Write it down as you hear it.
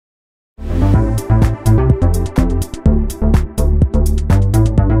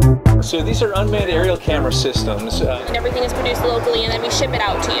So these are unmanned aerial camera systems. And everything is produced locally, and then we ship it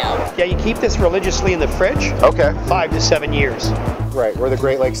out to you. Yeah, you keep this religiously in the fridge. Okay. 5 to 7 years. Right, we're the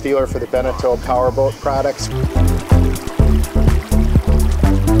Great Lakes dealer for the Beneteau powerboat products.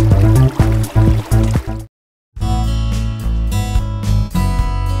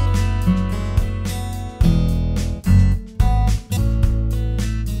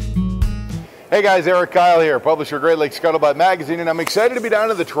 Hey guys, Erik here, publisher of Great Lakes Scuttlebutt magazine, and I'm excited to be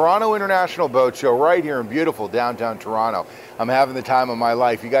down at the Toronto International Boat Show right here in beautiful downtown Toronto. I'm having the time of my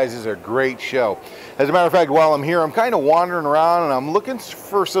life. You guys, this is a great show. As a matter of fact, while I'm here, I'm kind of wandering around and I'm looking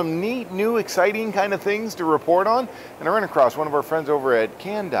for some neat, new, exciting kind of things to report on. And I ran across one of our friends over at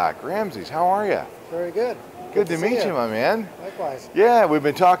Candock, Ramsay's. How are you? Very good. Good to meet you, my man. Likewise. Yeah, we've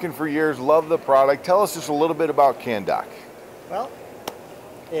been talking for years. Love the product. Tell us just a little bit about Candock. Well,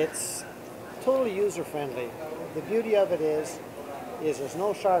 it's totally user-friendly. The beauty of it is there's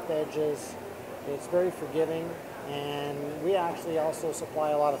no sharp edges. It's very forgiving, and we actually also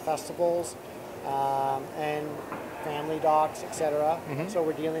supply a lot of festivals and family docks, etc. So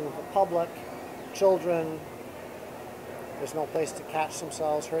we're dealing with the public, children. There's no place to catch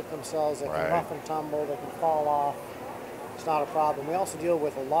themselves, hurt themselves. They can rough and tumble. They can fall off. It's not a problem. We also deal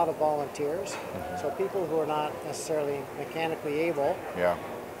with a lot of volunteers, so people who are not necessarily mechanically able. Yeah.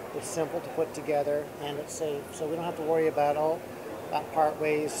 It's simple to put together and it's safe, so we don't have to worry about, oh, that part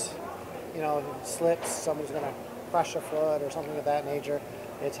weighs, you know, if it slips, someone's going to crush a foot or something of that nature.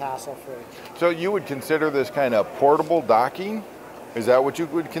 It's hassle-free. So you would consider this kind of portable docking? Is that what you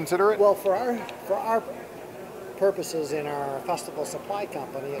would consider it? Well, for our purposes in our festival supply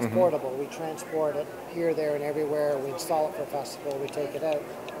company, it's portable. We transport it here, there, and everywhere. We install it for a festival. We take it out.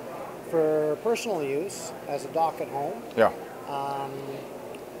 For personal use, as a dock at home, yeah.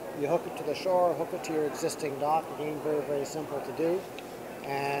 You hook it to the shore, hook it to your existing dock. Again, very, very simple to do.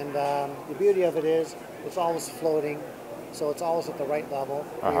 And the beauty of it is it's always floating, so it's always at the right level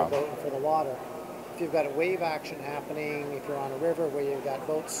for your boat and for the water. If you've got a wave action happening, if you're on a river where you've got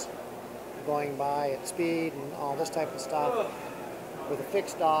boats going by at speed and all this type of stuff, with a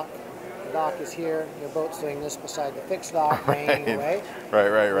fixed dock, the dock is here, your boat's doing this beside the fixed dock, hanging away. Right.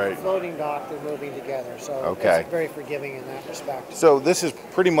 With the floating dock, they're moving together. So it's very forgiving in that respect. So this is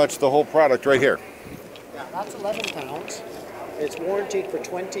pretty much the whole product right here. Yeah, that's 11 pounds. It's warranted for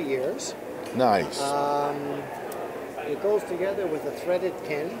 20 years. Nice. It goes together with a threaded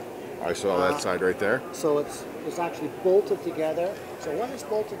pin. I saw that side right there. So it's actually bolted together. So when it's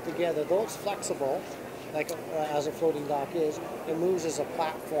bolted together, though it's flexible, like as a floating dock is, it moves as a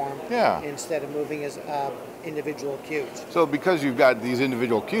platform instead of moving as individual cubes. So because you've got these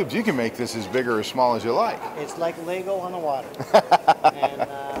individual cubes, you can make this as big or as small as you like. It's like Lego on the water. And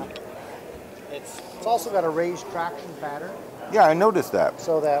it's also got a raised traction pattern. Yeah, I noticed that.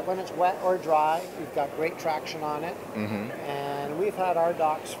 So that when it's wet or dry, you've got great traction on it. And we've had our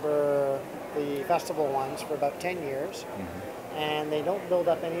docks for the festival ones for about 10 years. And they don't build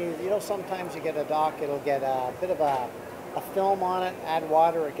up any, you know, sometimes you get a dock, it'll get a bit of a film on it, add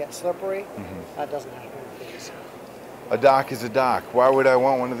water, it gets slippery. That doesn't happen with these. A dock is a dock. Why would I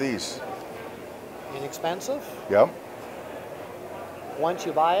want one of these? Inexpensive. Yep. Once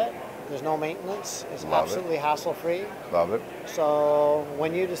you buy it, there's no maintenance. It's absolutely hassle-free. Love it. So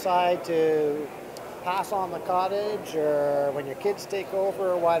when you decide to pass on the cottage or when your kids take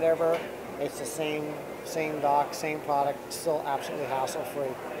over or whatever, it's the same dock, same product, still absolutely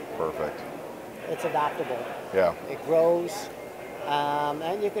hassle-free. Perfect. It's adaptable. Yeah. It grows,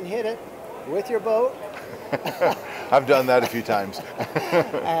 and you can hit it with your boat. I've done that a few times.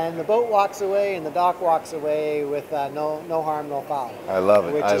 And the boat walks away and the dock walks away with no harm, no foul. I love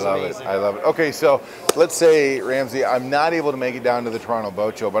it. I love it. I love it. Okay, so let's say, Ramsay, I'm not able to make it down to the Toronto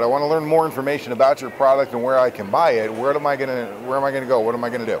Boat Show, but I want to learn more information about your product and where I can buy it. Where am I going to go? What am I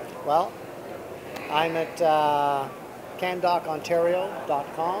going to do? Well, I'm at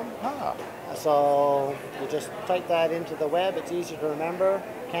candockontario.com. So you just type that into the web. It's easy to remember.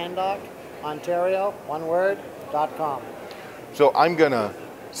 Candock, Ontario, one word, .com. So I'm going to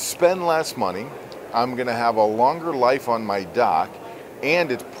spend less money. I'm going to have a longer life on my dock, and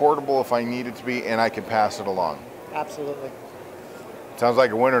it's portable if I need it to be, and I can pass it along. Absolutely. Sounds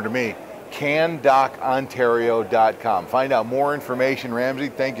like a winner to me. Candockontario.com. Find out more information. Ramsay,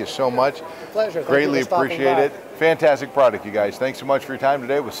 thank you so much. Pleasure. Greatly appreciate it. Fantastic product, you guys. Thanks so much for your time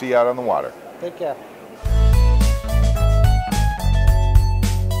today. We'll see you out on the water. Take care.